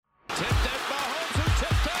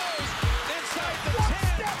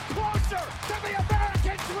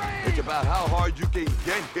It's about how hard you can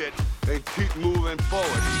get hit and keep moving forward.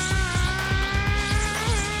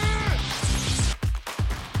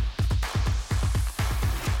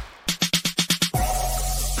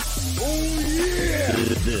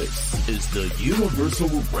 This is the Universal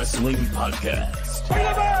Wrestling Podcast.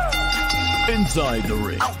 Inside the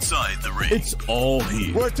ring, outside the ring, it's all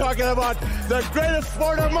here. We're talking about the greatest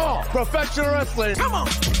sport of all, professional wrestling. Come on!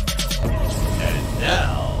 And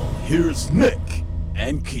now, here's Nick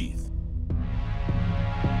and Keith.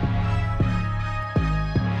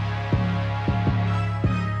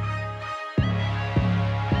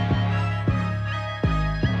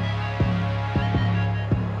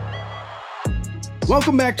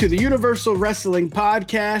 Welcome back to the Universal Wrestling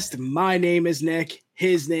Podcast. My name is Nick.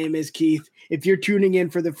 His name is Keith. If you're tuning in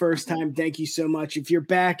for the first time, thank you so much. If you're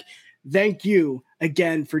back, thank you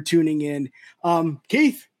again for tuning in.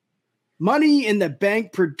 Keith, Money in the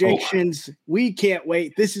Bank predictions. We can't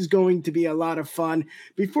wait. This is going to be a lot of fun.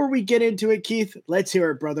 Before we get into it, Keith, let's hear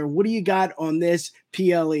it, brother. What do you got on this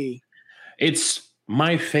PLE? It's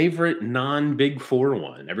my favorite non-Big Four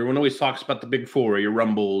one. Everyone always talks about the Big Four, your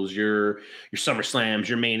Rumbles, your SummerSlams,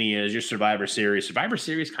 your Manias, your Survivor Series. Survivor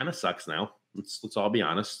Series kind of sucks now. Let's all be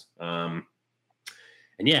honest. And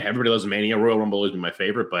yeah, everybody loves Mania. Royal Rumble always been my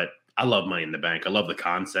favorite, but I love Money in the Bank. I love the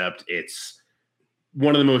concept. It's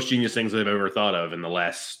one of the most genius things I've ever thought of in the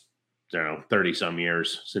last, 30 some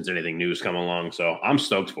years since anything new's come along. So I'm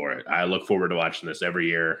stoked for it. I look forward to watching this every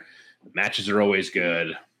year. The matches are always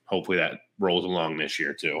good. Hopefully that rolls along this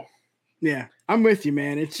year too. Yeah, I'm with you,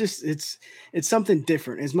 man. It's just, it's something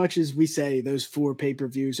different. As much as we say those 4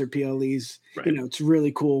 pay-per-views or PLEs, right. It's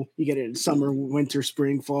really cool. You get it in summer, winter,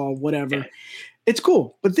 spring, fall, whatever. Yeah. It's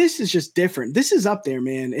cool, but this is just different. This is up there,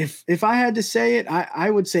 man. If I had to say it, I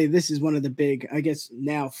would say this is one of the big, I guess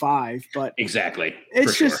now 5, but exactly.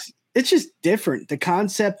 It's just different. The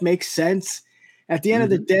concept makes sense. At the end of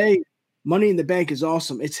the day, Money in the Bank is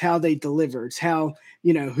awesome. It's how they deliver. It's how,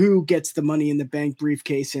 who gets the Money in the Bank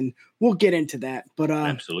briefcase, and we'll get into that. But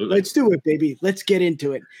absolutely, let's do it, baby. Let's get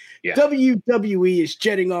into it. Yeah. WWE is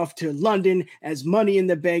jetting off to London as Money in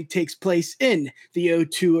the Bank takes place in the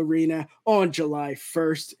O2 Arena on July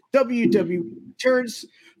 1st. WWE returns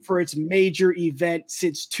for its major event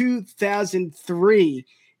since 2003,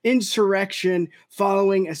 Insurrection,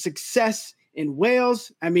 following a success in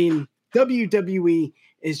Wales. I mean, WWE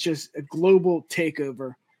is just a global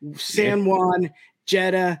takeover. San Juan,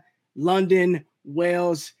 Jeddah, London,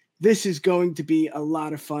 Wales. This is going to be a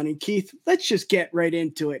lot of fun. And Keith, let's just get right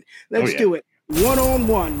into it. Let's do it.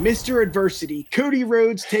 One-on-one, Mr. Adversity. Cody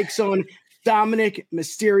Rhodes takes on Dominic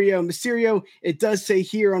Mysterio. Mysterio, it does say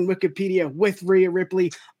here on Wikipedia, with Rhea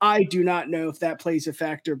Ripley. I do not know if that plays a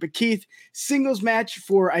factor. But Keith, singles match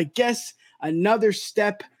for, I guess, another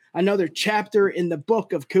chapter in the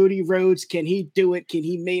book of Cody Rhodes. Can he do it? Can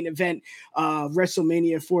he main event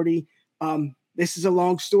WrestleMania 40? This is a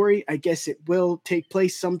long story. I guess it will take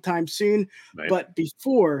place sometime soon. Right. But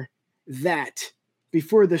before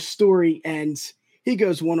the story ends, he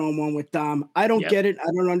goes one-on-one with Dom. I don't get it. I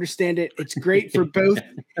don't understand it. It's great for both.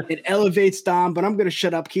 It elevates Dom, but I'm going to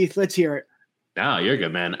shut up, Keith. Let's hear it. No, you're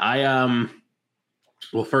good, man.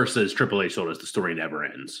 Well, first, as Triple H told us, the story never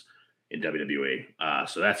ends in WWE.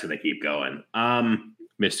 So that's going to keep going.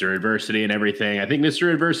 Mr. Adversity and everything. I think Mr.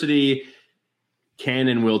 Adversity can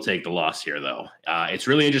and will take the loss here, though. It's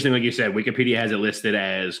really interesting. Like you said, Wikipedia has it listed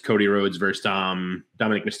as Cody Rhodes versus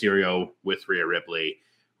Dominic Mysterio with Rhea Ripley.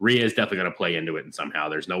 Rhea is definitely going to play into it and somehow.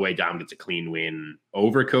 There's no way Dom gets a clean win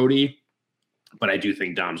over Cody, but I do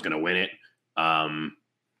think Dom's going to win it.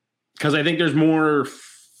 Because I think there's more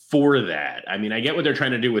for that. I mean, I get what they're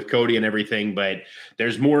trying to do with Cody and everything, but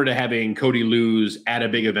there's more to having Cody lose at a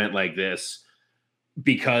big event like this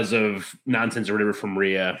because of nonsense or whatever from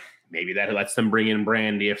Rhea. Maybe that lets them bring in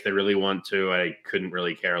Brandy if they really want to. I couldn't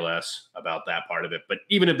really care less about that part of it. But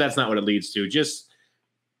even if that's not what it leads to, just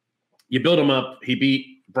you build him up. He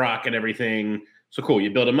beat Brock and everything. So cool. You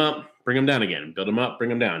build him up, bring him down again. Build him up, bring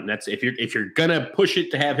him down. That's if you're gonna push it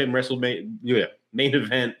to have him main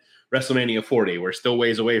event WrestleMania 40. We're still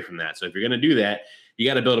ways away from that. So if you're gonna do that, you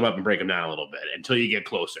got to build him up and break him down a little bit until you get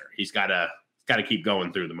closer. He's got to keep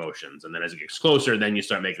going through the motions, and then as it gets closer, then you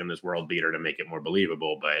start making him this world beater to make it more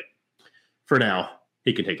believable. But for now,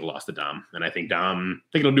 he can take the loss to Dom, and I think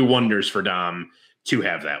it'll do wonders for Dom to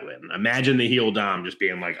have that win. Imagine the heel Dom just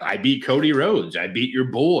being like, I beat Cody Rhodes. I beat your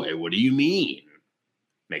boy. What do you mean?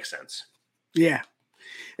 Makes sense. Yeah.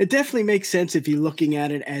 It definitely makes sense if you're looking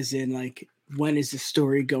at it as in like, when is the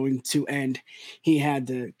story going to end? He had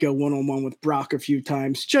to go one-on-one with Brock a few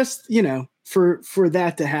times, just, for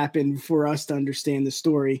that to happen, for us to understand the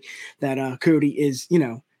story that Cody is,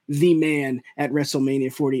 the man at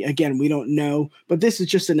WrestleMania 40. Again, we don't know, but this is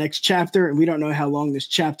just the next chapter, and we don't know how long this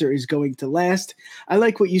chapter is going to last. I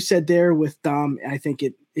like what you said there with Dom. I think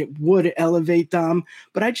it would elevate Dom,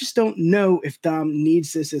 but I just don't know if Dom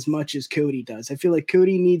needs this as much as Cody does. I feel like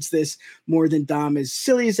Cody needs this more than Dom, as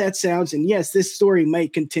silly as that sounds. And yes, this story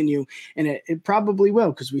might continue, and it probably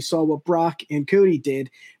will, because we saw what Brock and Cody did.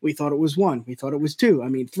 We thought it was 1. We thought it was 2. I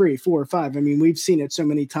mean, 3, 4, 5. I mean, we've seen it so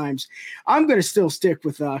many times. I'm going to still stick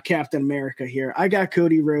with Captain America here. I got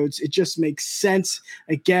Cody Rhodes. It just makes sense.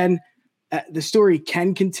 Again, the story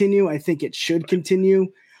can continue. I think it should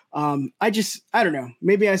continue. I don't know.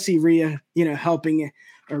 Maybe I see Rhea, helping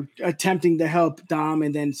or attempting to help Dom,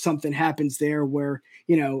 and then something happens there where,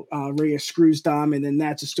 Rhea screws Dom, and then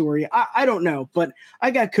that's a story. I don't know, but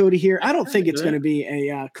I got Cody here. I don't think it's going to be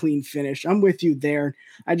a clean finish. I'm with you there.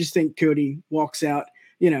 I just think Cody walks out,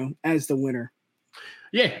 as the winner.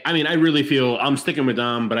 Yeah, I mean, I really feel I'm sticking with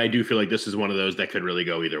Dom, but I do feel like this is one of those that could really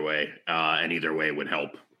go either way, and either way would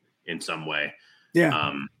help in some way.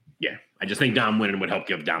 Yeah. Yeah, I just think Dom winning would help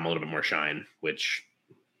give Dom a little bit more shine, which,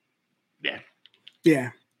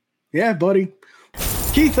 yeah, buddy.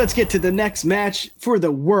 Keith, let's get to the next match for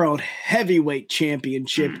the World Heavyweight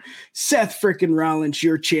Championship. Seth frickin' Rollins,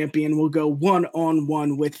 your champion, will go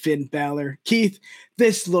 1-on-1 with Finn Balor. Keith,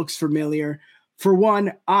 this looks familiar. For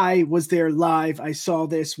one, I was there live. I saw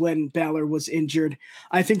this when Balor was injured.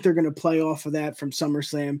 I think they're going to play off of that from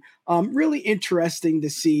SummerSlam. Really interesting to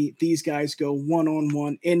see these guys go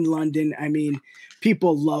 1-on-1 in London. I mean,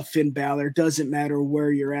 people love Finn Balor. Doesn't matter where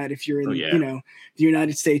you're at, if you're in, the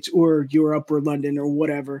United States or Europe or London or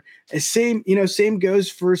whatever. Same goes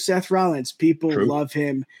for Seth Rollins. People love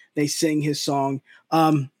him. They sing his song.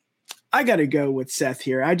 I got to go with Seth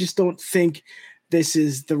here. I just don't think this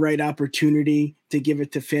is the right opportunity to give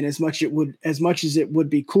it to Finn, as much as it would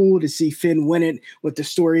be cool to see Finn win it with the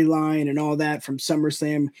storyline and all that from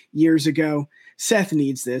SummerSlam years ago. Seth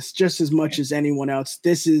needs this just as much as anyone else.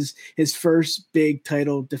 This is his first big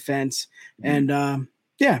title defense. And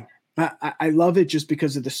I love it just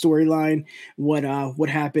because of the storyline, what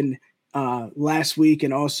happened last week.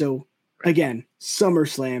 And also, again,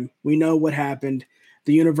 SummerSlam, we know what happened.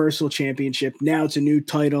 The Universal Championship. Now it's a new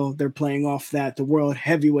title. They're playing off that, the World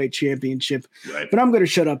Heavyweight Championship. Right. But I'm going to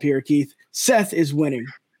shut up here, Keith. Seth is winning.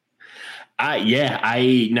 I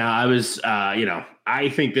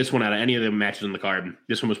think this one, out of any of the matches on the card,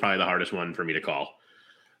 this one was probably the hardest one for me to call.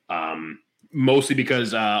 Mostly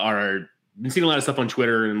because I've been seeing a lot of stuff on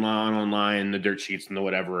Twitter and online, the dirt sheets and the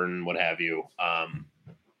whatever and what have you.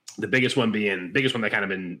 The biggest one that kind of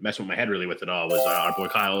been messing with my head really with it all was our boy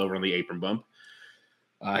Kyle over on the apron bump.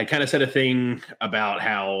 I kind of said a thing about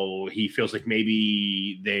how he feels like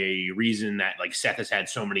maybe the reason that like Seth has had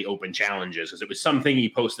so many open challenges, because it was something he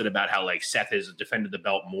posted about how like Seth has defended the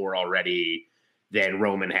belt more already than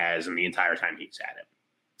Roman has in the entire time he's had it.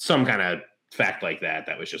 Some kind of fact like that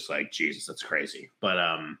was just like, Jesus, that's crazy. But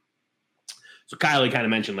so Kylie kind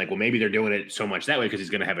of mentioned like, well, maybe they're doing it so much that way because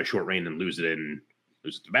he's going to have a short reign and lose it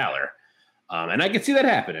to Balor. And I could see that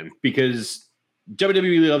happening because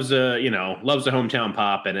WWE loves a hometown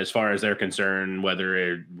pop, and as far as they're concerned,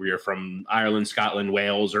 whether you're from Ireland, Scotland,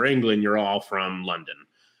 Wales, or England, you're all from London.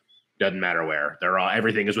 Doesn't matter where.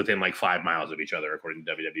 Everything is within like 5 miles of each other, according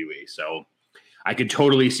to WWE. So I could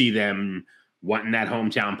totally see them wanting that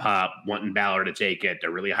hometown pop, wanting Balor to take it.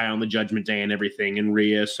 They're really high on the Judgment Day and everything in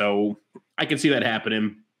Rhea, so I could see that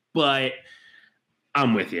happening. But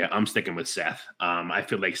I'm with you. I'm sticking with Seth. I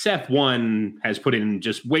feel like Seth, has put in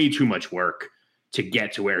just way too much work to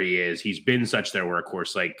get to where he is. He's been such their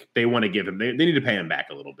workhorse. Like they want to give him, they need to pay him back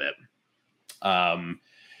a little bit.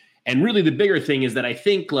 And really the bigger thing is that I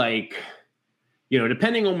think like,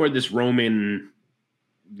 depending on where this Roman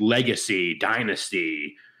legacy,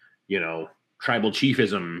 dynasty, tribal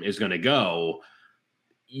chiefism is going to go,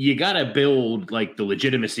 you got to build like the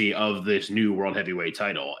legitimacy of this new world heavyweight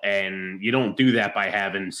title. And you don't do that by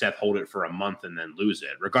having Seth hold it for a month and then lose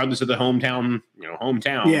it, regardless of the hometown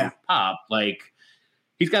pop. Like,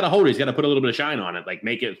 he's got to hold it. He's got to put a little bit of shine on it, like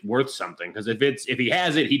make it worth something. Because if he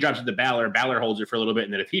has it, he drops it to Balor. Balor holds it for a little bit,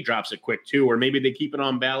 and then if he drops it quick too, or maybe they keep it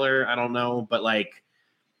on Balor, I don't know. But like,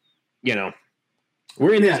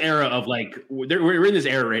 we're in this era of like we're in this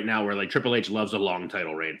era right now where like Triple H loves a long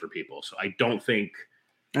title reign for people. So I don't think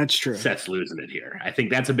that's true. Seth's losing it here. I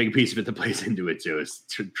think that's a big piece of it that plays into it too. Is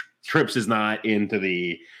Trips is not into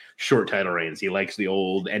the short title reigns. He likes the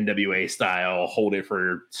old NWA style, hold it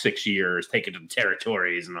for 6 years, take it to the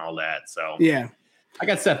territories and all that. So yeah, I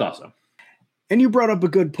got Seth also. And you brought up a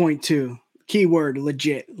good point too, keyword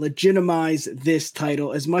legitimize this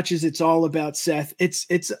title. As much as it's all about Seth,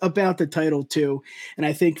 it's about the title too. And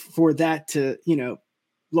I think for that to,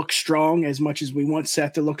 look strong, as much as we want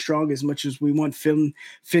Seth to look strong, as much as we want Finn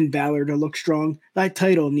Balor to look strong, that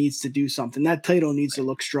title needs to do something. That title needs to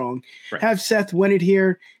look strong. Right. Have Seth win it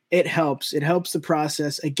here. It helps. It helps the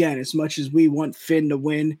process. Again, as much as we want Finn to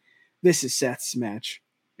win, this is Seth's match.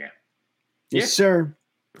 Yeah. Yes, sir.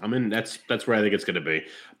 I mean, that's where I think it's going to be.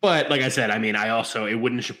 But like I said, I mean, it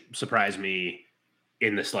wouldn't surprise me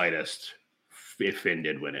in the slightest if Finn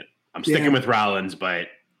did win it. I'm sticking with Rollins, but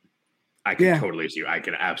I can I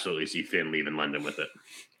can absolutely see Finn leaving London with it.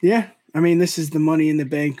 Yeah. I mean, this is the Money in the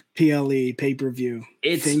Bank PLE pay-per-view.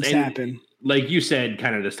 Things happen. Like you said,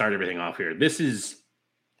 kind of to start everything off here, this is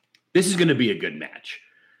going to be a good match.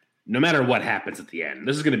 No matter what happens at the end,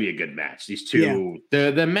 this is going to be a good match. These two,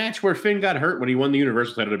 the match where Finn got hurt when he won the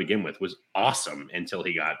Universal title to begin with was awesome until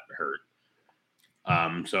he got hurt.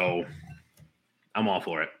 So I'm all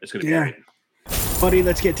for it. It's going to be great. Buddy,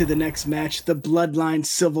 let's get to the next match, the Bloodline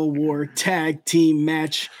Civil War tag team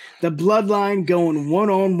match. The Bloodline going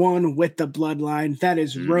one-on-one with the Bloodline. That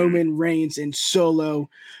is Roman Reigns and Solo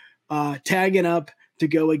tagging up to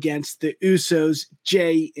go against the Usos,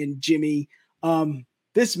 Jay and Jimmy.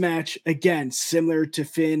 This match, again, similar to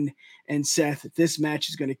Finn and Seth, this match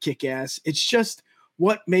is going to kick ass. It's just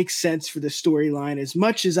what makes sense for the storyline. As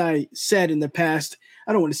much as I said in the past,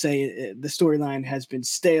 I don't want to say the storyline has been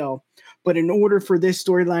stale, but in order for this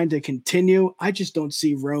storyline to continue, I just don't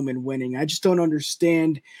see Roman winning. I just don't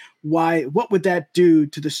understand why. What would that do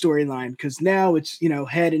to the storyline? Because now it's,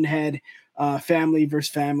 head and head, family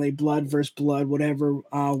versus family, blood versus blood, whatever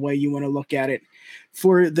way you want to look at it.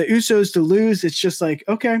 For the Usos to lose, it's just like,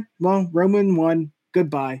 okay, well, Roman won,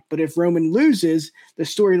 goodbye. But if Roman loses, the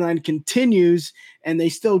storyline continues and they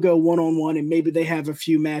still go one-on-one, and maybe they have a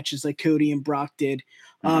few matches like Cody and Brock did.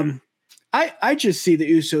 I just see the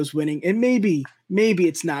Usos winning, and maybe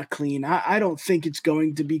it's not clean. I don't think it's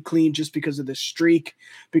going to be clean just because of the streak,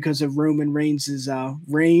 because of Roman Reigns'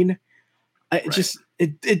 reign.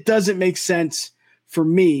 It doesn't make sense for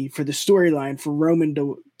me, for the storyline, for Roman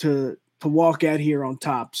to walk out here on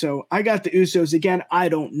top. So I got the Usos again. I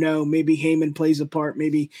don't know. Maybe Heyman plays a part.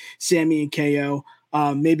 Maybe Sami and KO.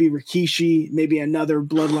 Maybe Rikishi. Maybe another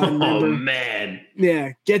Bloodline member. Oh man,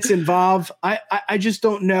 yeah, gets involved. I just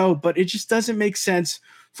don't know. But it just doesn't make sense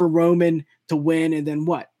for Roman to win. And then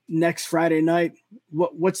what? Next Friday night,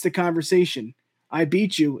 what's the conversation? I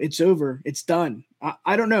beat you. It's over. It's done.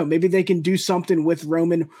 I don't know. Maybe they can do something with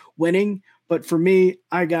Roman winning. But for me,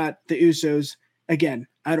 I got the Usos. Again,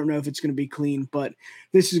 I don't know if it's going to be clean, but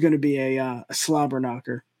this is going to be a slobber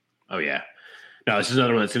knocker. Oh, yeah. No, this is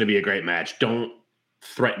another one that's going to be a great match. Don't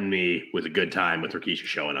threaten me with a good time with Rikishi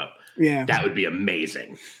showing up. Yeah. That would be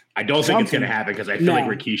amazing. I don't think it's going to happen because I feel like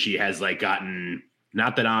Rikishi has gotten,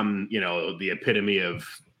 not that I'm, the epitome of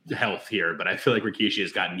health here, but I feel like Rikishi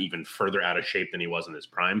has gotten even further out of shape than he was in his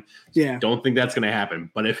prime. Yeah. Don't think that's going to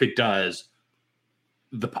happen. But if it does,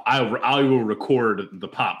 I will record the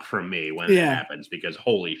pop from me when it happens, because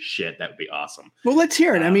holy shit, that would be awesome. Well, let's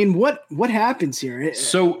hear it. I mean, what happens here?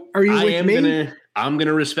 So are you with me? I'm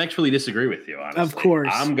gonna respectfully disagree with you, honestly. Of course.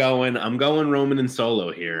 I'm going Roman and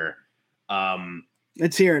Solo here.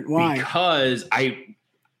 Let's hear it. Why? Because I'm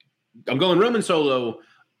going Roman Solo,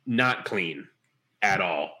 not clean at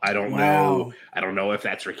all. I don't know. I don't know if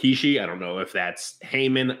that's Rikishi. I don't know if that's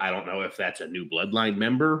Heyman. I don't know if that's a new Bloodline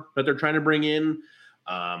member that they're trying to bring in.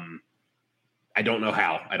 I don't know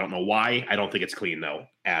how. I don't know why. I don't think it's clean though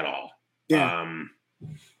at all. Yeah.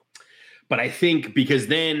 But I think because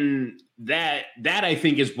then that I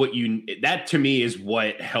think is that to me is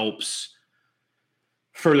what helps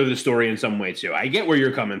further the story in some way too. I get where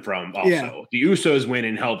you're coming from. Also, the Usos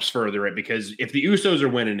winning helps further it, because if the Usos are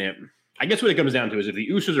winning it, I guess what it comes down to is if the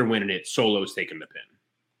Usos are winning it, Solo's taking the pin.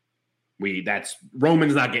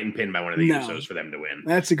 Roman's not getting pinned by one of the Usos for them to win.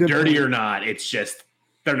 That's a good dirty point. Or not. It's just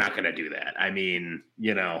they're not going to do that. I mean,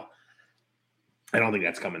 I don't think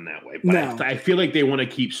that's coming that way. But I feel like they want to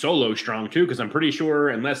keep Solo strong too, because I'm pretty sure,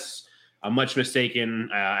 unless I'm much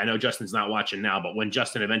mistaken, I know Justin's not watching now, but when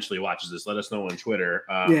Justin eventually watches this, let us know on Twitter.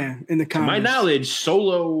 In the comments. To my knowledge,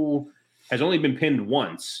 Solo has only been pinned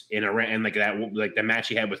once in the match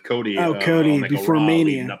he had with Cody. Cody before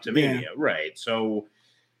Mania. Up to Mania, right? So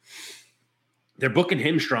they're booking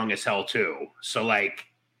him strong as hell too. So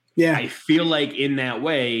I feel like in that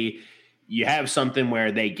way, you have something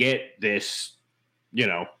where they get this,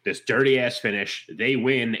 this dirty ass finish, they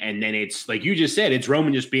win, and then it's like you just said, it's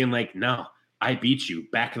Roman just being like, no, I beat you,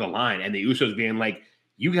 back of the line. And the Usos being like,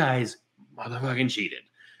 you guys motherfucking cheated.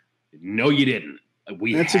 No, you didn't.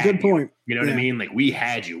 That's a good point. You know what I mean? Like, we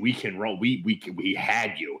had you. We can roll. We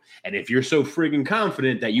had you. And if you're so friggin'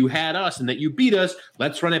 confident that you had us and that you beat us,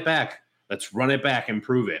 let's run it back. Let's run it back and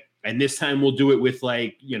prove it. And this time we'll do it with,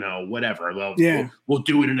 like, you know, whatever. We'll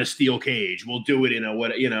do it in a steel cage. We'll do it in a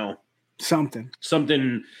what, you know, something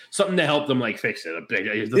to help them, like, fix it.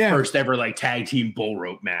 The first ever, like, tag team bull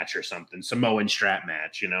rope match or something, Samoan strap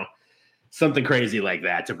match, you know, something crazy like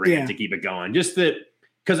that to bring it, to keep it going. Just that,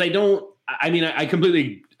 because I hear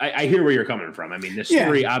where you're coming from. I mean, this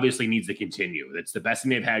story obviously needs to continue. It's the best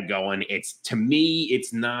thing they've had going. To me,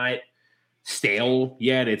 it's not stale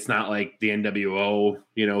yet. It's not like the NWO,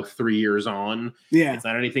 you know, 3 years on. Yeah. It's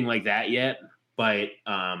not anything like that yet, but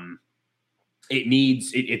it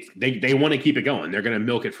needs they want to keep it going. They're going to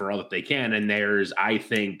milk it for all that they can. And I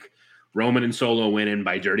think Roman and Solo winning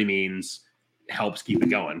by dirty means helps keep it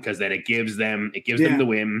going, because then it gives them the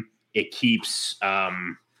win. It keeps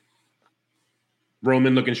Roman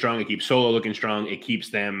looking strong. It keeps Solo looking strong. It keeps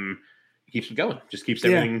them going. Just keeps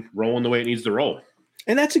everything rolling the way it needs to roll.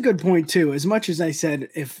 And that's a good point too. As much as I said,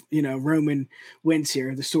 if, you know, Roman wins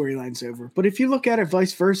here, the storyline's over. But if you look at it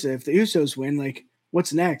vice versa, if the Usos win, like,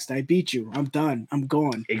 what's next? I beat you. I'm done. I'm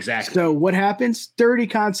gone. Exactly. So what happens? Dirty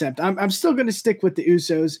concept. I'm still going to stick with the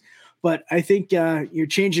Usos, but I think you're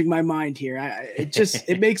changing my mind here.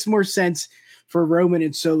 It makes more sense for Roman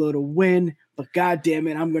and Solo to win. But God damn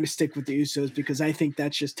it, I'm going to stick with the Usos because I think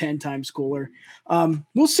that's just 10 times cooler.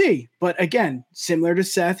 We'll see. But again, similar to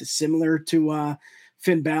Seth, similar to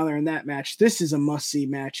Finn Balor in that match, this is a must-see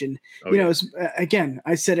match. And, again,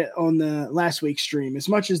 I said it on the last week's stream, as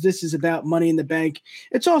much as this is about Money in the Bank,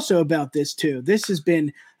 it's also about this too. This has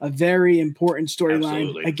been a very important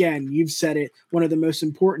storyline. Again, you've said it, one of the most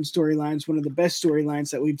important storylines, one of the best storylines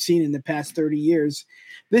that we've seen in the past 30 years.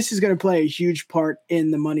 This is going to play a huge part in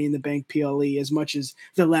the Money in the Bank PLE as much as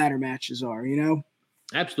the ladder matches are, you know?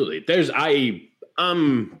 Absolutely.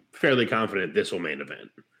 I'm fairly confident this will main event.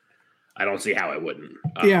 I don't see how it wouldn't.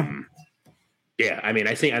 Yeah. I mean,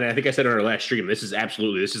 I think I said on our last stream, this is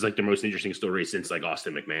like the most interesting story since, like,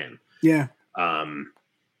 Austin McMahon. Yeah.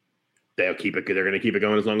 They're going to keep it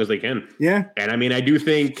going as long as they can. Yeah. And I mean, I do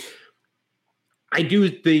think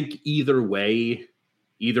either way,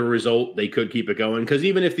 either result, they could keep it going. Because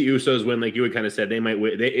even if the Usos win, like you had kind of said, they might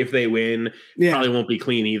win. If they win, probably won't be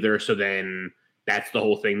clean either. So then that's the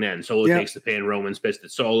whole thing then. Solo takes the pin, Roman's pissed at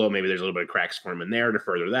Solo. Maybe there's a little bit of cracks for him in there to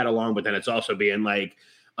further that along. But then it's also being like,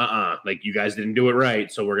 like, you guys didn't do it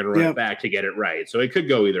right, so we're going to run it back to get it right. So it could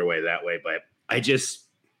go either way that way. But I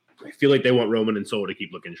feel like they want Roman and Solo to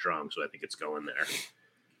keep looking strong. So I think it's going there.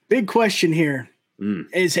 Big question here.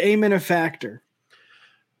 Is Heyman a factor?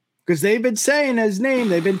 Because they've been saying his name.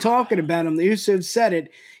 They've been talking about him. The Usos said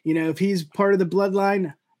it. You know, if he's part of the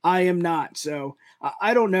bloodline, I am not. So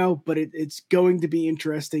I don't know, but it's going to be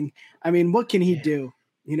interesting. I mean, what can he do?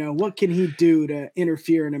 You know, what can he do to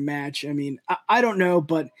interfere in a match? I mean, I don't know,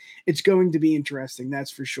 but it's going to be interesting.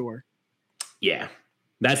 That's for sure. Yeah,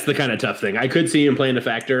 that's the kind of tough thing. I could see him playing a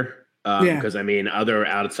factor because, I mean,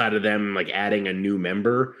 outside of them, like, adding a new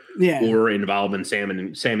member or involving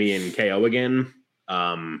Sammy and KO again.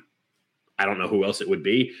 I don't know who else it would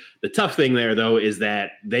be. The tough thing there, though, is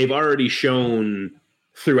that they've already shown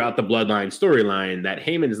throughout the Bloodline storyline that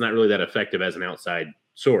Heyman is not really that effective as an outside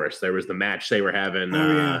source. There was the match they were having,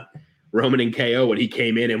 Roman and KO, when he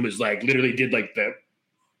came in and was like, literally did like the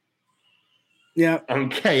on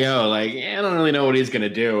KO. Like, I don't really know what he's going to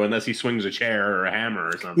do unless he swings a chair or a hammer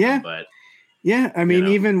or something. Yeah. But I mean,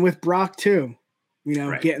 even with Brock too, you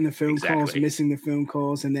know, getting the phone calls, missing the phone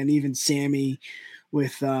calls, and then even Sammy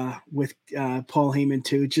with Paul Heyman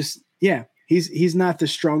too. Just, he's not the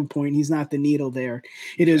strong point. He's not the needle there.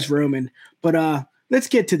 It is Roman. But let's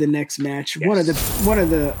get to the next match. Yes. One of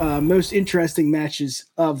the most interesting matches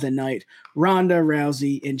of the night. Ronda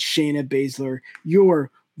Rousey and Shayna Baszler, your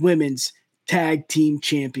women's tag team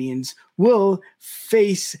champions, will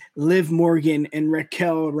face Liv Morgan and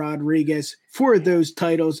Raquel Rodriguez for those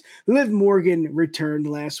titles. Liv Morgan returned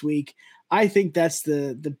last week. I think that's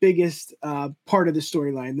the biggest part of the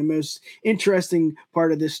storyline, the most interesting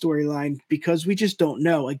part of this storyline, because we just don't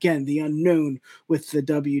know. Again, the unknown with the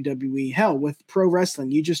WWE. Hell, with pro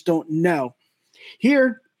wrestling, you just don't know.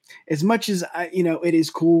 Here, as much as it is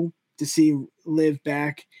cool to see Liv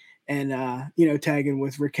back and tagging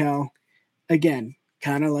with Raquel. Again,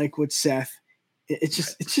 kind of like with Seth.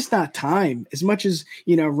 It's just not time. As much as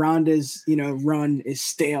Ronda's run is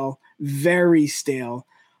stale, very stale.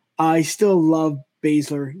 I still love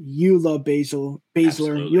Baszler. You love Baszler.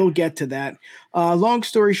 Absolutely. You'll get to that. Long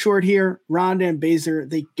story short here, Ronda and Baszler,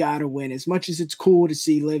 they got to win. As much as it's cool to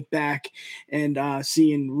see Liv back and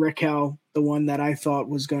seeing Raquel the one that I thought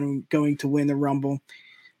was going to win the Rumble.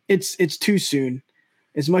 It's too soon.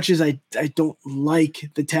 As much as I don't like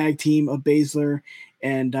the tag team of Baszler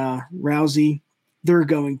and Rousey, they're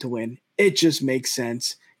going to win. It just makes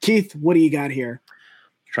sense. Keith, what do you got here?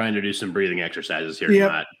 Trying to do some breathing exercises here to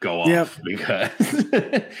not go off because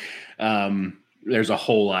there's a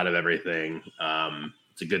whole lot of everything.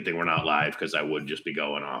 It's a good thing we're not live because I would just be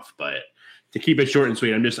going off. But to keep it short and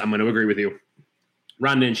sweet, I'm going to agree with you.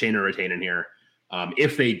 Ronda and Shayna retaining here.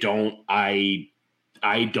 If they don't, I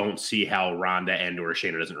don't see how Ronda and or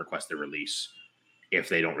Shayna doesn't request their release if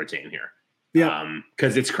they don't retain here. Yeah.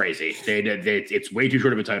 Because it's crazy. It's way too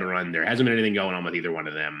short of a title run. There hasn't been anything going on with either one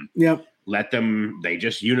of them. Yep. Let them. They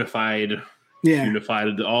just unified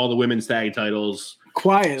all the women's tag titles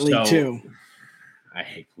quietly too. I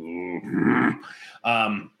hate.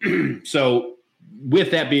 So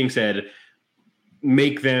with that being said,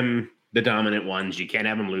 make them the dominant ones. You can't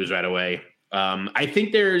have them lose right away. I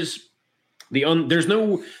think there's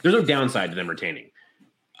no downside to them retaining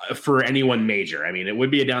for anyone major. I mean, it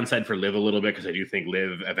would be a downside for Liv a little bit because I do think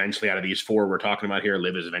Liv eventually, out of these four we're talking about here,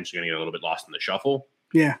 Liv is eventually going to get a little bit lost in the shuffle.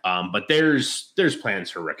 Yeah. But there's plans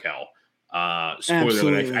for Raquel. Spoiler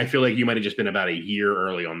alert, I feel like you might have just been about a year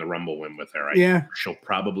early on the Rumble win with her. She'll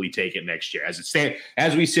probably take it next year.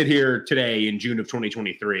 As we sit here today in June of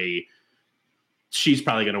 2023, she's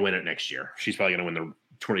probably going to win it next year. She's probably going to win the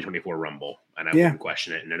 2024 Rumble, and I wouldn't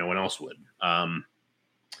question it, and no one else would.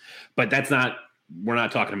 But we're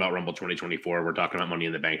not talking about Rumble 2024. We're talking about Money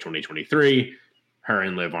in the Bank 2023. Her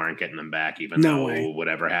and Liv aren't getting them back, even though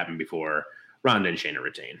whatever happened before, Ronda and Shayna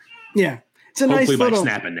retain. Yeah. It's a hopefully nice by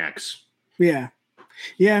snapping necks. Yeah.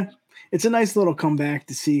 Yeah. It's a nice little comeback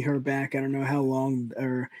to see her back. I don't know how long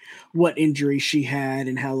or what injury she had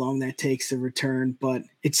and how long that takes to return, but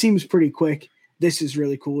it seems pretty quick. This is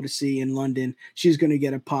really cool to see in London. She's going to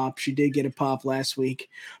get a pop. She did get a pop last week,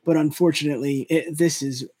 but unfortunately, this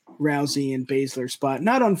is Rousey and Baszler's spot.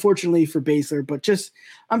 Not unfortunately for Baszler, but just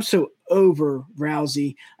I'm so over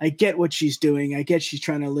Rousey. I get what she's doing. I get she's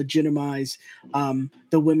trying to legitimize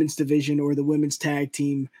the women's division or the women's tag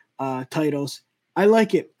team titles. I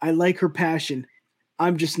like it. I like her passion.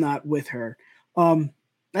 I'm just not with her.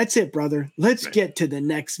 That's it, brother. Let's get to the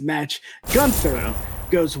next match. Gunther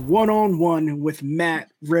goes one-on-one with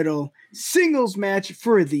Matt Riddle. Singles match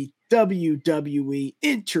for the WWE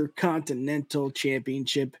Intercontinental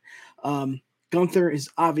Championship. Gunther is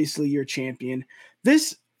obviously your champion.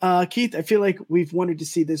 This, Keith, I feel like we've wanted to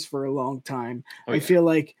see this for a long time. I feel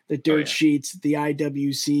like the dirt sheets, the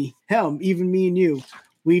IWC, hell, even me and you,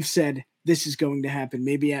 we've said this is going to happen.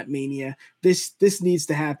 Maybe at Mania. This needs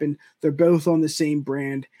to happen. They're both on the same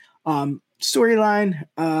brand. Storyline,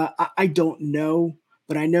 I don't know,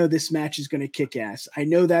 but I know this match is going to kick ass. I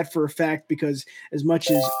know that for a fact because as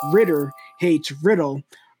much as Ritter hates Riddle,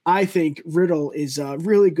 I think Riddle is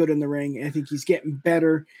really good in the ring. I think he's getting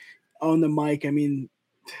better on the mic. I mean,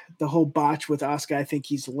 the whole botch with Asuka, I think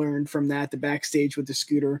he's learned from that. The backstage with the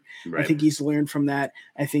scooter, I think he's learned from that.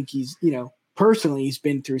 I think he's, personally, he's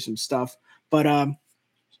been through some stuff. But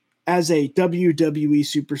as a WWE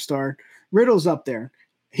superstar, Riddle's up there.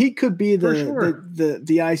 He could be the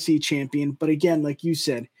IC champion, but again, like you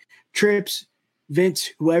said, Trips,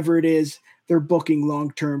 Vince, whoever it is, they're booking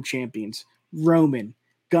long-term champions. Roman,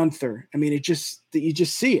 Gunther. I mean, you just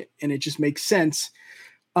see it, and it just makes sense.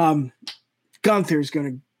 Gunther's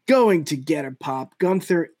going to get a pop.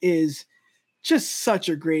 Gunther is just such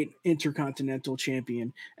a great intercontinental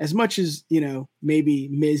champion. As much as, maybe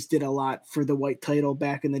Miz did a lot for the white title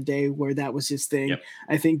back in the day where that was his thing. Yep.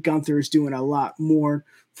 I think Gunther is doing a lot more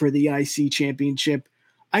for the IC championship.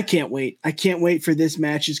 I can't wait. I can't wait for this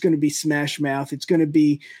match. It's going to be smash mouth. It's going to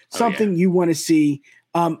be something you want to see.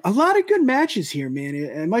 A lot of good matches here, man.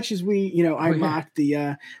 As much as we, I mocked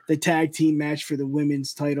the tag team match for the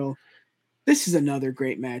women's title. This is another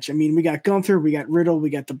great match. I mean, we got Gunther, we got Riddle, we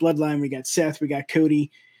got the Bloodline, we got Seth, we got Cody.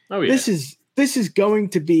 Oh, yeah. This is going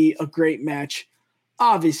to be a great match.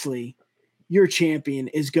 Obviously, your champion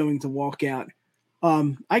is going to walk out.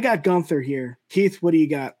 I got Gunther here. Keith, what do you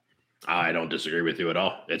got? I don't disagree with you at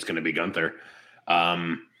all. It's going to be Gunther.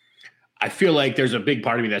 I feel like there's a big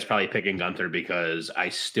part of me that's probably picking Gunther because I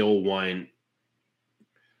still want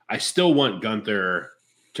Gunther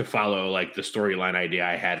to follow like the storyline idea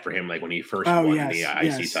I had for him, like when he first won the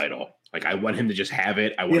IC title. Like I want him to just have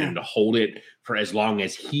it. I want him to hold it for as long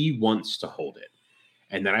as he wants to hold it.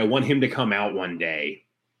 And then I want him to come out one day.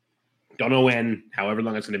 Don't know when, however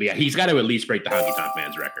long it's going to be. He's got to at least break the Honky Tonk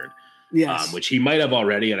Man's record. Yes. Which he might have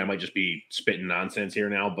already, and I might just be spitting nonsense here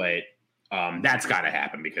now, but That's got to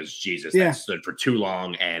happen because Jesus, that stood for too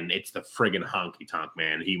long, and it's the friggin' honky tonk,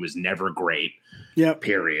 man. He was never great. Yep.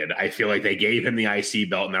 Period. I feel like they gave him the IC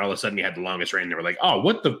belt, and then all of a sudden he had the longest reign. They were like, "Oh,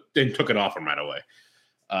 what the?" Then took it off him right away.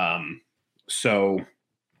 So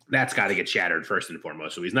that's got to get shattered first and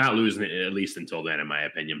foremost. So he's not losing it at least until then, in my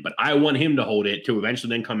opinion. But I want him to hold it to eventually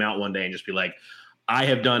then come out one day and just be like, "I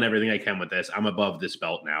have done everything I can with this. I'm above this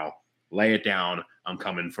belt now. Lay it down. I'm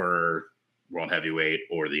coming for world heavyweight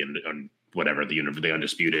or the whatever, the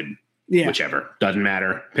undisputed, whichever. Doesn't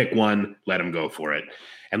matter. Pick one, let him go for it.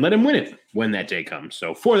 And let him win it when that day comes.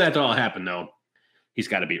 So for that to all happen, though, he's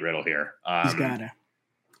got to beat Riddle here. He's got to.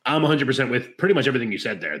 I'm 100% with pretty much everything you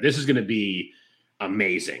said there. This is going to be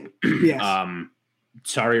amazing. Yes.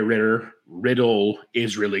 Sorry, Riddle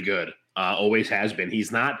is really good. Always has been.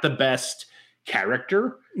 He's not the best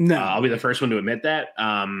character. No. I'll be the first one to admit that.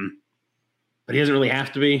 But he doesn't really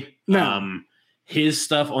have to be. No. His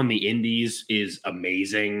stuff on the indies is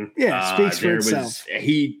amazing. Yeah, speaks for itself.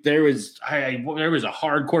 There was a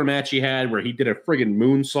hardcore match he had where he did a friggin'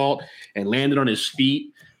 moonsault and landed on his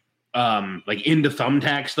feet, like into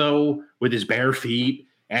thumbtacks though, with his bare feet,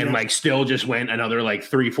 and like still just went another like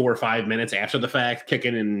 3, 4, 5 minutes after the fact,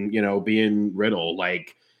 kicking and being Riddle.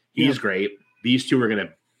 Like he's great. These two are gonna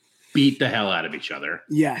beat the hell out of each other.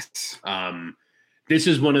 Yes. This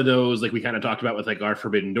is one of those, like we kind of talked about with like our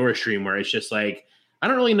Forbidden Door stream, where it's just like, I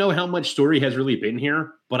don't really know how much story has really been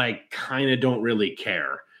here, but I kind of don't really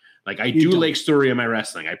care. Like I do like story in my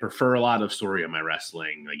wrestling. I prefer a lot of story in my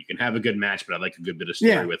wrestling. Like you can have a good match, but I like a good bit of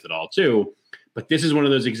story with it all too. But this is one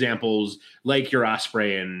of those examples, like your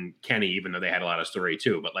Ospreay and Kenny, even though they had a lot of story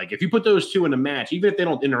too. But like if you put those two in a match, even if they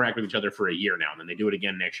don't interact with each other for a year now, and then they do it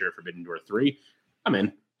again next year at Forbidden Door 3, I'm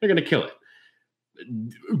in. They're going to kill it.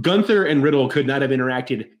 Gunther and Riddle could not have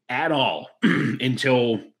interacted at all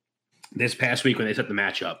until this past week when they set the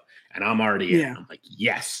match up. And I'm already in. I'm like,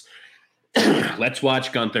 yes. Let's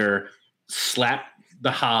watch Gunther slap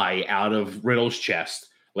the high out of Riddle's chest.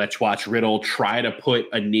 Let's watch Riddle try to put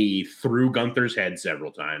a knee through Gunther's head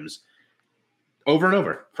several times over and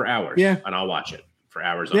over for hours. Yeah. And I'll watch it for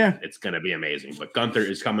hours. On. It's going to be amazing. But Gunther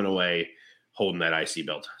is coming away holding that IC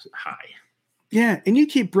belt high. Yeah, and you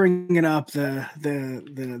keep bringing up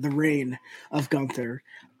the reign of Gunther.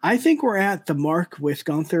 I think we're at the mark with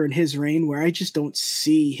Gunther and his reign where I just don't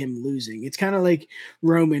see him losing. It's kind of like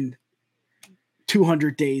Roman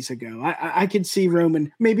 200 days ago. I could see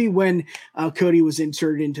Roman, maybe when Cody was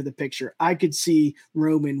inserted into the picture, I could see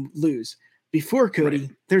Roman lose. Before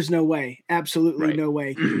Cody, there's no way. Absolutely no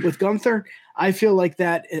way. With Gunther, I feel like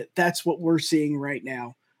that's what we're seeing right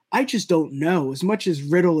now. I just don't know. As much as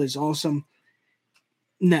Riddle is awesome,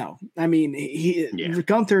 no, I mean,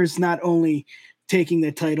 Gunther is not only taking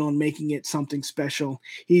the title and making it something special,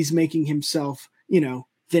 he's making himself, the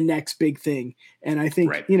next big thing. And I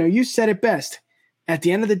think, you said it best. At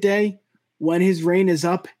the end of the day, when his reign is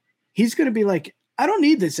up, he's going to be like, I don't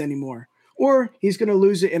need this anymore. Or he's going to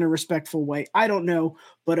lose it in a respectful way. I don't know.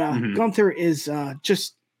 But Gunther is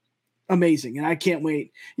just amazing. And I can't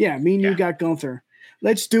wait. Yeah, me and you got Gunther.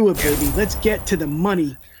 Let's do it, baby. Let's get to the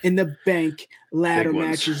Money in the Bank ladder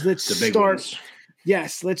matches. Let's start.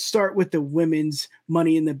 Yes, let's start with the women's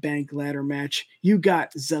Money in the Bank ladder match. You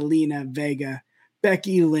got Zelina Vega,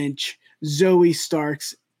 Becky Lynch, Zoe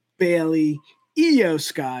Starks, Bayley, Io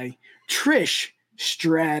Sky, Trish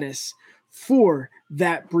Stratus for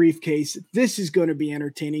that briefcase. This is going to be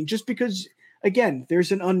entertaining just because, again,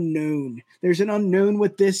 there's an unknown. There's an unknown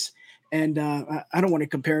with this. And I don't want to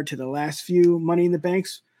compare it to the last few Money in the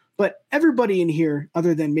Banks, but everybody in here,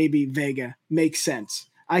 other than maybe Vega, makes sense.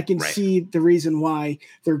 I can see the reason why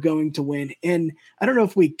they're going to win. And I don't know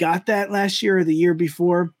if we got that last year or the year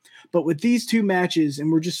before, but with these two matches,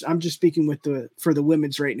 and I'm just speaking for the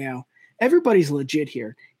women's right now, everybody's legit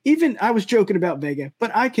here. Even I was joking about Vega,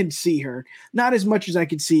 but I can see her. Not as much as I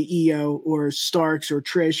could see Io or Starks or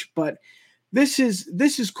Trish, but this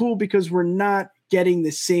is cool because we're not getting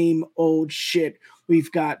the same old shit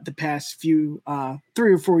we've got the past few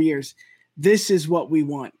 3 or 4 years. This is what we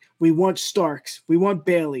want. We want Starks. We want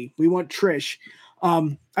Bayley. We want Trish.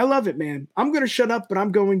 I love it, man. I'm going to shut up, but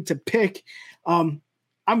I'm going to pick.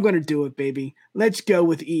 I'm going to do it, baby. Let's go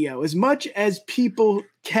with Io. As much as people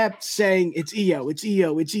kept saying it's Io, it's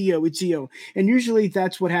Io, it's Io, it's Io. And usually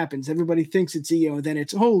that's what happens. Everybody thinks it's Io, and then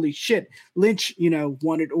it's holy shit. Lynch,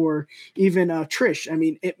 won it, or even Trish. I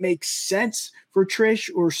mean, it makes sense for Trish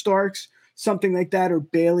or Starks, something like that, or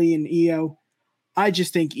Bayley and Io. I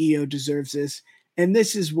just think Io deserves this. And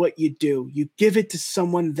this is what you do. You give it to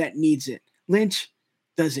someone that needs it. Lynch,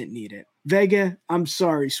 doesn't need it. Vega, I'm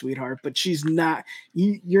sorry, sweetheart, but she's not.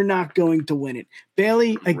 You're not going to win it.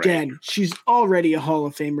 Bayley, again, she's already a Hall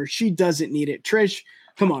of Famer. She doesn't need it. Trish,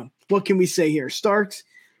 come on. What can we say here? Starks,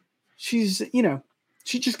 she's,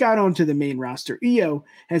 she just got onto the main roster. Io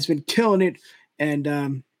has been killing it, and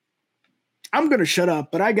I'm going to shut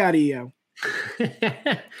up, but I got Io.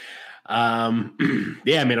 Yeah, I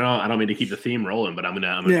mean, I don't mean to keep the theme rolling, but I'm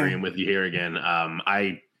agreeing with you here again.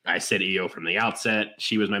 I said Io from the outset.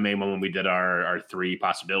 She was my main one when we did our 3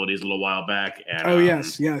 possibilities a little while back. And,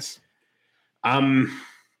 yes. I'm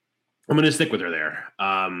going to stick with her there.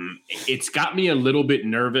 It's got me a little bit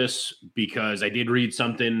nervous because I did read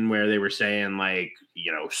something where they were saying, like,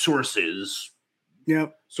 sources.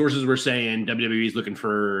 Yep. Sources were saying WWE's looking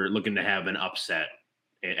to have an upset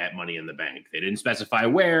at Money in the Bank. They didn't specify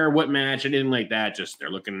where, what match, anything like that. Just they're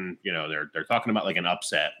looking, they're talking about like an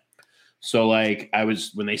upset. So like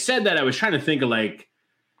when they said that, I was trying to think of like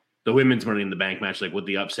the women's Money in the Bank match, like what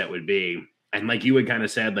the upset would be. And like you had kind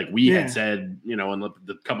of said, like we had said, in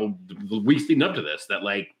the weeks leading up to this, that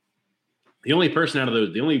like the only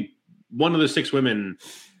one of the 6 women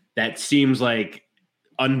that seems like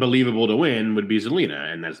unbelievable to win would be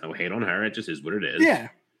Zelina. And that's no hate on her. It just is what it is. Yeah.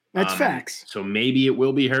 That's facts. So maybe it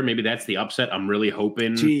will be her. Maybe that's the upset. I'm really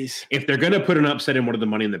hoping. Jeez. If they're going to put an upset in one of the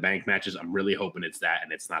Money in the Bank matches, I'm really hoping it's that,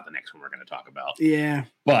 and it's not the next one we're going to talk about. Yeah.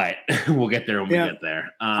 But we'll get there when we get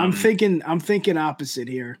there. I'm thinking opposite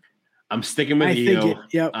here. I'm sticking with Io.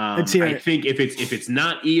 Let's hear it. I think if it's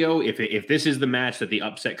not Io, if this is the match that the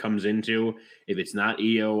upset comes into, if it's not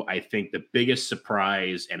Io, I think the biggest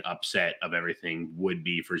surprise and upset of everything would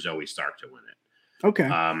be for Zoe Stark to win it. Okay.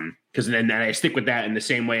 Because then I stick with that in the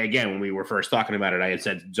same way again when we were first talking about it. I had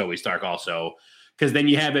said Zoe Stark also, because then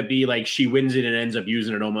you have it be like she wins it and ends up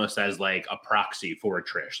using it almost as like a proxy for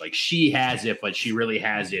Trish. Like she has it, but she really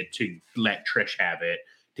has it to let Trish have it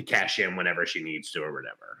to cash in whenever she needs to or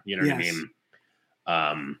whatever. You know what I mean?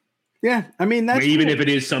 Yeah, I mean that's even if it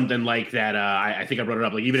is something like that. I think I brought it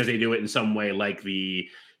up. Like even if they do it in some way, like the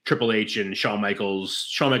Triple H and Shawn Michaels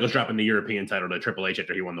dropping the European title to Triple H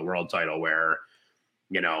after he won the world title, where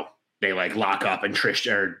they like lock up and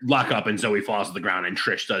Zoe falls to the ground and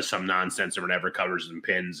Trish does some nonsense or whatever, covers and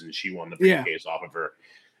pins, and she won the briefcase off of her,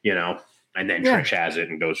 and then Trish has it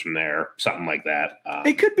and goes from there, something like that.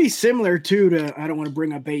 It could be similar too to, I don't want to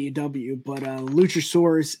bring up AEW, but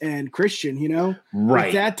Luchasaurus and Christian, right?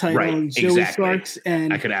 With that title, right, Zoe Starks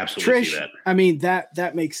and I could absolutely Trish, see that. I mean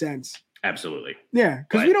that makes sense. Absolutely. Yeah,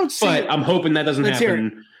 because we don't see. But I'm hoping that doesn't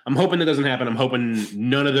happen. I'm hoping that doesn't happen. I'm hoping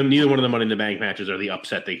neither one of the Money in the Bank matches are the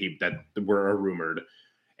upset that were rumored,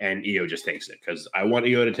 and Io just takes it because I want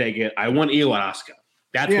Io to take it. I want Io Asuka.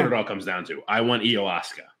 That's what it all comes down to. I want Io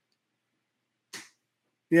Asuka.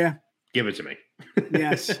 Yeah. Give it to me.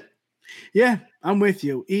 Yes. Yeah, I'm with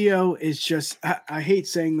you. Io is just, I hate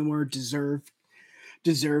saying the word deserve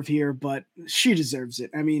here, but she deserves it.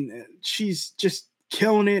 I mean, she's just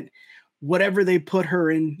killing it. Whatever they put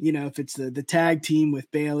her in, if it's the tag team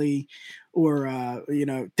with Bayley or,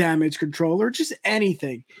 Damage Control or just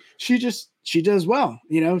anything, she does well.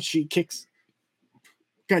 She kicks,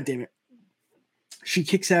 God damn it. She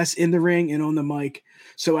kicks ass in the ring and on the mic.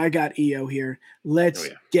 So I got Io here. Let's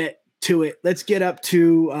get to it. Let's get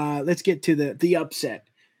to the upset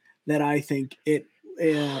that I think it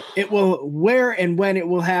will, where and when it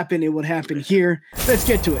will happen. It would happen here. Let's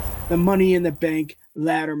get to it. The Money in the Bank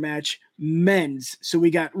ladder match, men's. So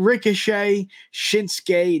we got Ricochet,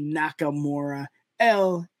 Shinsuke Nakamura,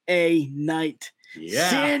 LA Knight,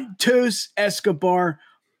 Santos Escobar,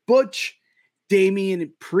 Butch,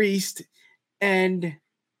 Damian Priest, and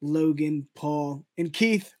Logan Paul. And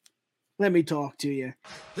Keith, let me talk to you.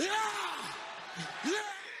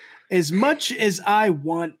 As much as I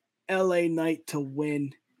want LA Knight to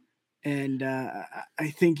win, and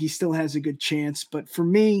I think he still has a good chance, but for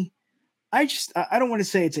me, I don't want to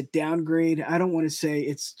say it's a downgrade. I don't want to say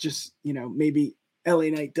it's just, maybe LA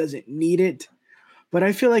Knight doesn't need it, but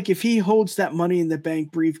I feel like if he holds that Money in the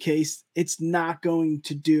Bank briefcase, it's not going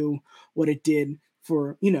to do what it did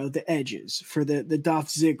for, the Edges, for the Dolph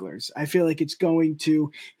Zigglers. I feel like it's going to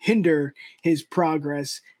hinder his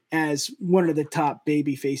progress as one of the top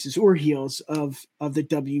baby faces or heels of the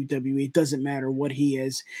WWE. It doesn't matter what he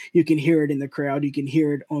is. You can hear it in the crowd. You can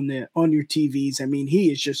hear it on your TVs. I mean,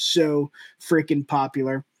 he is just so freaking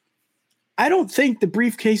popular. I don't think the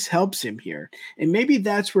briefcase helps him here. And maybe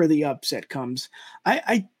that's where the upset comes.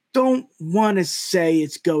 I don't want to say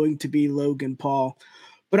it's going to be Logan Paul,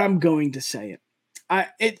 but I'm going to say it.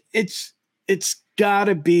 It's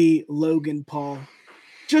gotta be Logan Paul,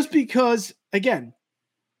 just because, again,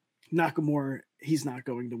 Nakamura he's not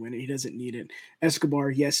going to win it. He doesn't need it. Escobar,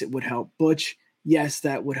 yes, it would help. Butch, yes,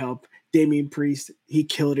 that would help. Damian Priest, he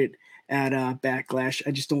killed it at Backlash.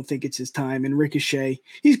 I just don't think it's his time. And Ricochet,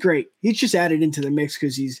 he's great. He's just added into the mix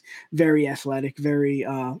because he's very athletic, very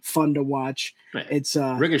fun to watch. Right. It's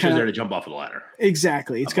Ricochet's there to jump off of the ladder.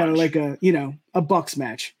 Exactly. It's kind of like a Bucks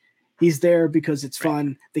match. He's there because it's fun.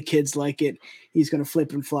 Right. The kids like it. He's going to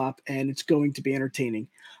flip and flop, and it's going to be entertaining.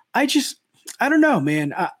 I don't know,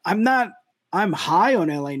 man. I'm high on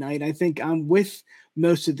LA Knight. I think I'm with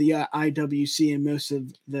most of the IWC and most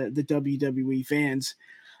of the WWE fans.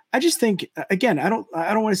 I just think, again, I don't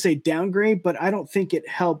want to say downgrade, but I don't think it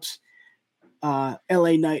helps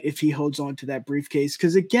LA Knight if he holds on to that briefcase.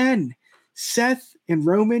 Because again, Seth and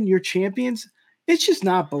Roman, your champions, it's just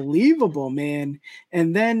not believable, man.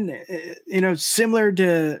 And then, similar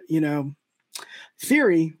to,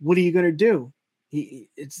 Theory, what are you going to do?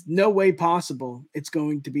 It's no way possible it's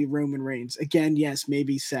going to be Roman Reigns. Again, yes,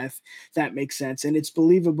 maybe Seth. That makes sense. And it's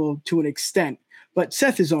believable to an extent. But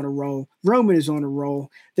Seth is on a roll. Roman is on a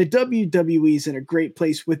roll. The WWE is in a great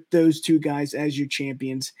place with those two guys as your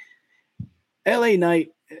champions. LA Knight,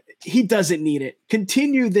 he doesn't need it.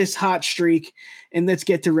 Continue this hot streak, and let's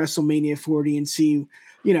get to WrestleMania 40 and see,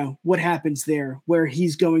 what happens there, where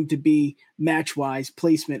he's going to be match-wise,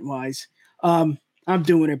 placement-wise. I'm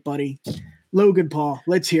doing it, buddy. Logan Paul,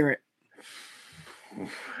 let's hear it. It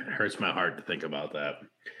hurts my heart to think about that.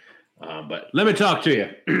 But let me talk to you.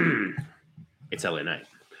 It's LA Knight.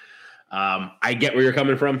 I get where you're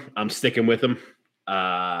coming from. I'm sticking with him.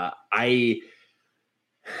 I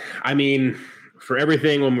mean, for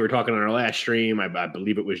everything, when we were talking on our last stream, I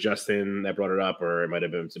believe it was Justin that brought it up, or it might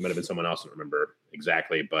have been someone else. I don't remember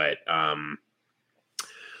exactly, but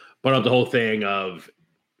brought up the whole thing of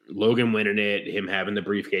Logan winning it, him having the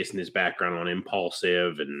briefcase in his background on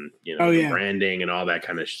Impulsive, and branding and all that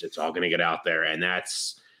kind of shit. It's all going to get out there, and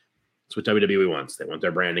that's what WWE wants. They want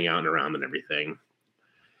their branding out and around and everything.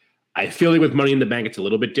 I feel like with Money in the Bank, it's a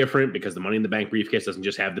little bit different because the Money in the Bank briefcase doesn't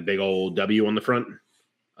just have the big old W on the front.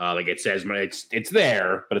 Like it says, it's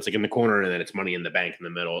there, but it's like in the corner, and then it's Money in the Bank in the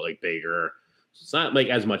middle, like bigger. So it's not like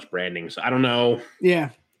as much branding. So I don't know. Yeah,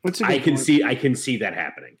 I can see that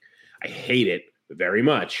happening. I hate it very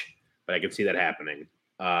much, but I can see that happening.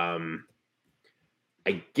 I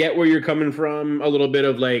get where you're coming from. A little bit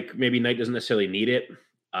of like maybe Knight doesn't necessarily need it.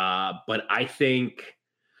 But I think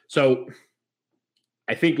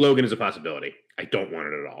Logan is a possibility. I don't want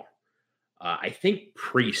it at all. I think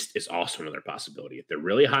Priest is also another possibility. If they're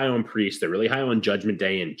really high on Priest, they're really high on Judgment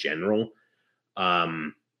Day in general.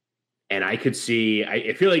 And I could see,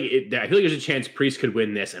 I feel like there's a chance Priest could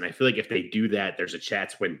win this. And I feel like if they do that, there's a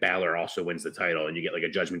chance when Balor also wins the title and you get like a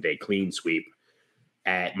Judgment Day clean sweep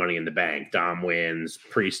at Money in the Bank. Dom wins,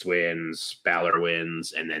 Priest wins, Balor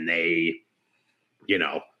wins, and then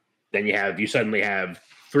then you suddenly have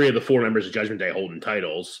 3 of the 4 members of Judgment Day holding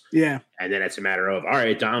titles. Yeah. And then it's a matter of, all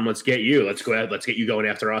right, Dom, let's get you. Let's go ahead. Let's get you going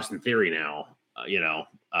after Austin Theory now.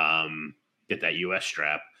 Get that US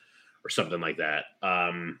strap or something like that.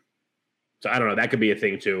 So I don't know. That could be a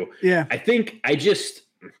thing too. Yeah. I think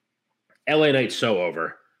LA Knight's so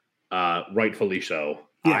over, rightfully so.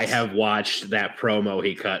 Yes. I have watched that promo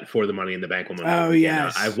he cut for the Money in the Bank woman. Oh,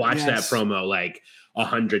 yes. I've watched that promo like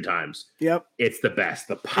 100 times. Yep. It's the best.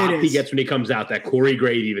 The pop he gets when he comes out that Corey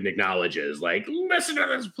Graves even acknowledges, like, listen to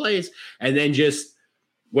this place. And then just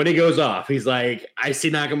when he goes off, he's like, I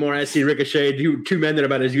see Nakamura, I see Ricochet, two men that are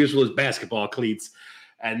about as useful as basketball cleats.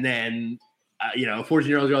 And then,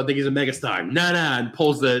 14-year-old girl think he's a megastar. Nah, and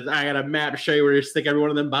pulls I got a map to show you where to stick every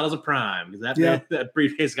one of them bottles of Prime. Because that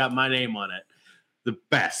briefcase got my name on it. The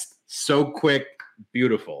best. So quick,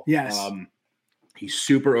 beautiful. Yes. He's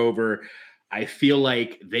super over. I feel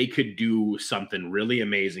like they could do something really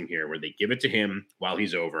amazing here where they give it to him while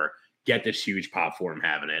he's over, get this huge pop for him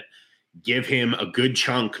having it, give him a good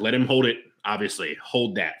chunk, let him hold it, obviously,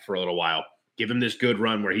 hold that for a little while. Give him this good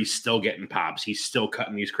run where he's still getting pops. He's still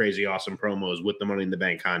cutting these crazy, awesome promos with the Money in the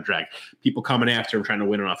Bank contract. People coming after him, trying to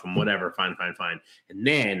win it off him, whatever, fine. And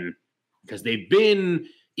then, because they've been,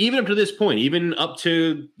 even up to this point, even up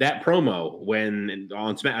to that promo when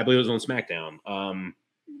on I believe it was on SmackDown,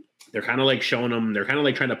 they're kind of like showing him, they're kind of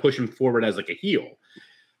like trying to push him forward as like a heel.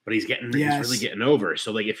 But he's really getting over.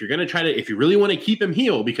 So like if you really want to keep him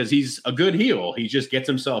heel because he's a good heel, he just gets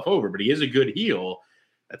himself over, but he is a good heel,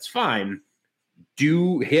 that's fine.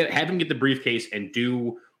 Have him get the briefcase and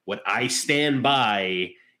do what I stand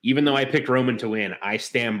by, even though I picked Roman to win, I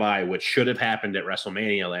stand by what should have happened at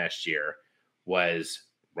WrestleMania last year was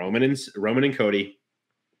Roman and Cody.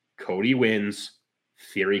 Cody wins.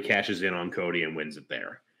 Theory cashes in on Cody and wins it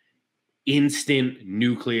there. instant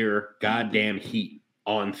nuclear goddamn heat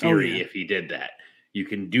on Theory if he did that. You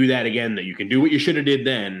can do that again. That you can do what you should have did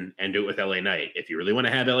then and do it with LA Knight. If you really want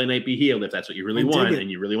to have LA Knight be healed, if that's what you really want and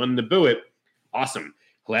you really want him to boo it, awesome.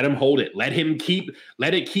 Let him hold it. Let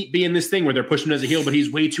it keep being this thing where they're pushing him as a heel, but he's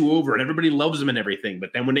way too over and everybody loves him and everything.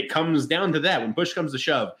 But then when it comes down to that, when push comes to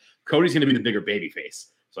shove, Cody's going to be the bigger baby face.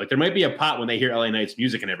 So like there might be a pot when they hear LA Knight's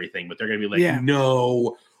music and everything, but they're going to be like,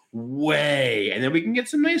 no way. And then we can get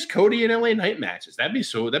some nice Cody and LA Knight matches. That'd be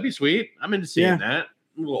sweet. I'm into seeing that.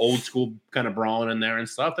 A little old school kind of brawling in there and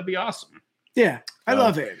stuff. That'd be awesome. Yeah, I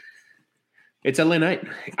love it. It's LA Knight.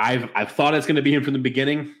 I've thought it's going to be him from the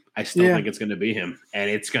beginning. I still think it's going to be him, and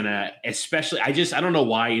it's going to, especially. I don't know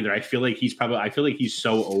why either. I feel like he's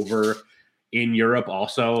so over in Europe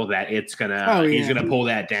also that it's gonna he's gonna pull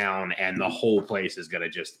that down, and the whole place is gonna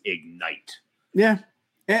just ignite. Yeah,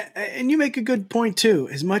 and you make a good point too.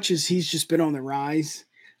 As much as he's just been on the rise,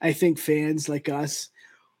 I think fans like us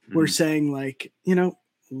were saying like,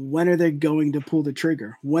 when are they going to pull the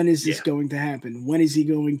trigger? When is this going to happen? When is he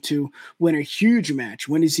going to win a huge match?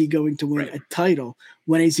 When is he going to win a title?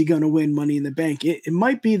 When is he going to win Money in the Bank? It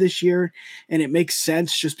might be this year, and it makes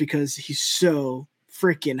sense just because he's so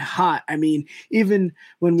freaking hot. I mean, even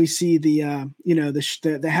when we see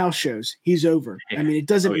the house shows, he's over. I mean, it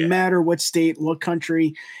doesn't matter what state, what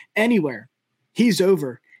country, anywhere, he's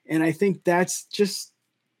over. And I think that's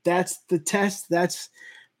the test.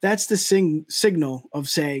 That's the signal of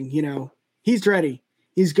saying, he's ready.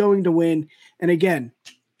 He's going to win. And again,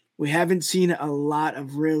 we haven't seen a lot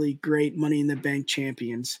of really great Money in the Bank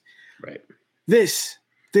champions. Right. This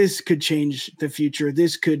could change the future.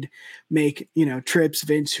 This could make, Trips,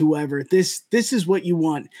 Vince, whoever. This is what you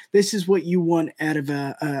want. This is what you want out of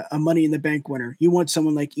a Money in the Bank winner. You want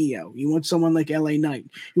someone like EO. You want someone like LA Knight.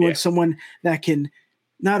 You want someone that can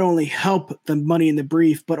not only help the Money in the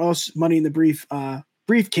Brief, but also Money in the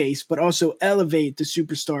briefcase, but also elevate the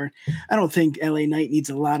superstar. I don't think LA Knight needs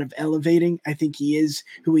a lot of elevating. I think he is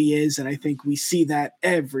who he is, and I think we see that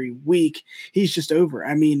every week. He's just over.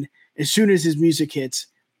 I mean, as soon as his music hits,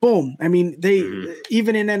 boom. I mean, they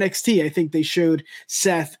even in NXT, I think they showed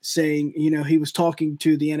Seth saying, he was talking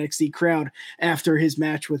to the NXT crowd after his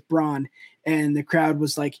match with Braun, and the crowd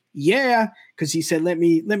was like, yeah, because he said, let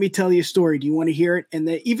me tell you a story. Do you want to hear it? And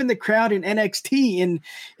even the crowd in NXT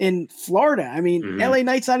in Florida, I mean, LA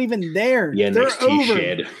Knight's not even there. Yeah, they're NXT over.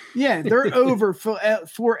 Shed. Yeah, they're over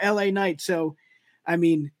for LA Knight. So, I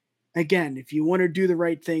mean, again, if you want to do the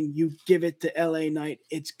right thing, you give it to LA Knight.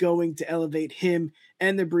 It's going to elevate him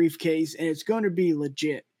and the briefcase, and it's going to be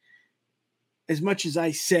legit. As much as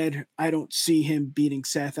I said, I don't see him beating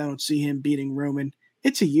Seth. I don't see him beating Roman.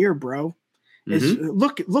 It's a year, bro.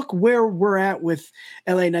 Look where we're at with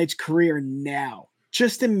LA Knight's career now.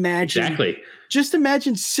 Just imagine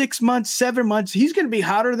 6 months, 7 months. He's going to be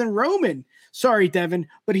hotter than Roman. Sorry, Devin,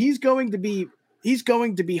 but he's going to be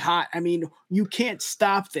hot. I mean, you can't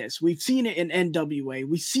stop this. We've seen it in NWA.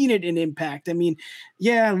 We've seen it in Impact. I mean,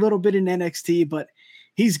 a little bit in NXT, but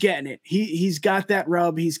he's getting it. He's got that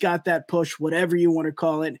rub. He's got that push, whatever you want to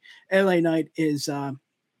call it. LA Knight is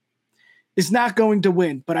not going to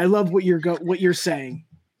win, but I love what you're saying.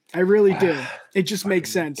 I really do. It just makes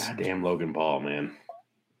sense. Goddamn Logan Paul, man.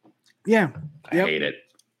 Yeah. I hate it.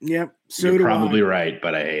 Yep. So you're probably right,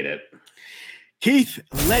 but I hate it. Keith,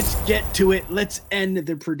 let's get to it. Let's end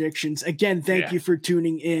the predictions. Again, thank you for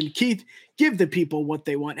tuning in. Keith, give the people what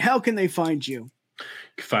they want. How can they find you? You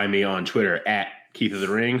can find me on Twitter at Keith of the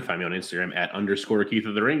Ring. Find me on Instagram at _Keith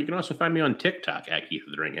of the Ring. You can also find me on TikTok at Keith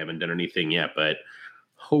of the Ring. Haven't done anything yet, but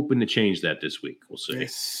hoping to change that this week. We'll see.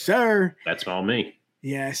 Yes, sir. That's all me.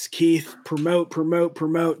 Yes, Keith, promote.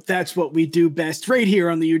 That's what we do best right here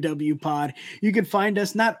on the UW Pod. You can find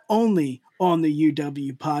us not only on the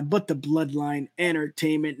UW Pod, but the Bloodline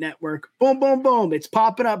Entertainment Network. Boom, boom, boom. It's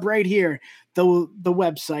popping up right here. The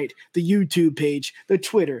website, the YouTube page, the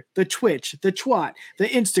Twitter, the Twitch, the Twat, the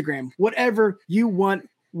Instagram, whatever you want,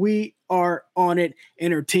 we are on it.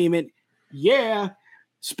 Entertainment,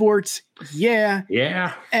 sports,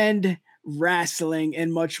 and wrestling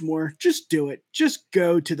and much more. Just do it. Just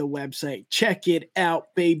go to the website, check it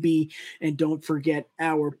out, baby. And don't forget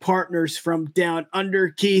our partners from down under,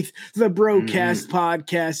 Keith, the Broadcast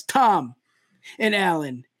Podcast. Tom and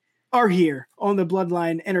Alan are here on the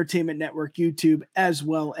Bloodline Entertainment Network YouTube, as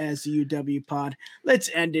well as the UW Pod. Let's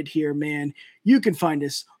end it here, man. You can find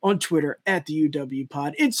us on Twitter at the UW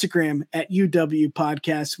Pod, Instagram at UW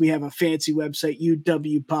Podcast. We have a fancy website,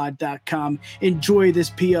 uwpod.com. Enjoy this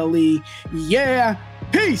PLE. Yeah.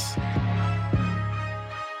 Peace.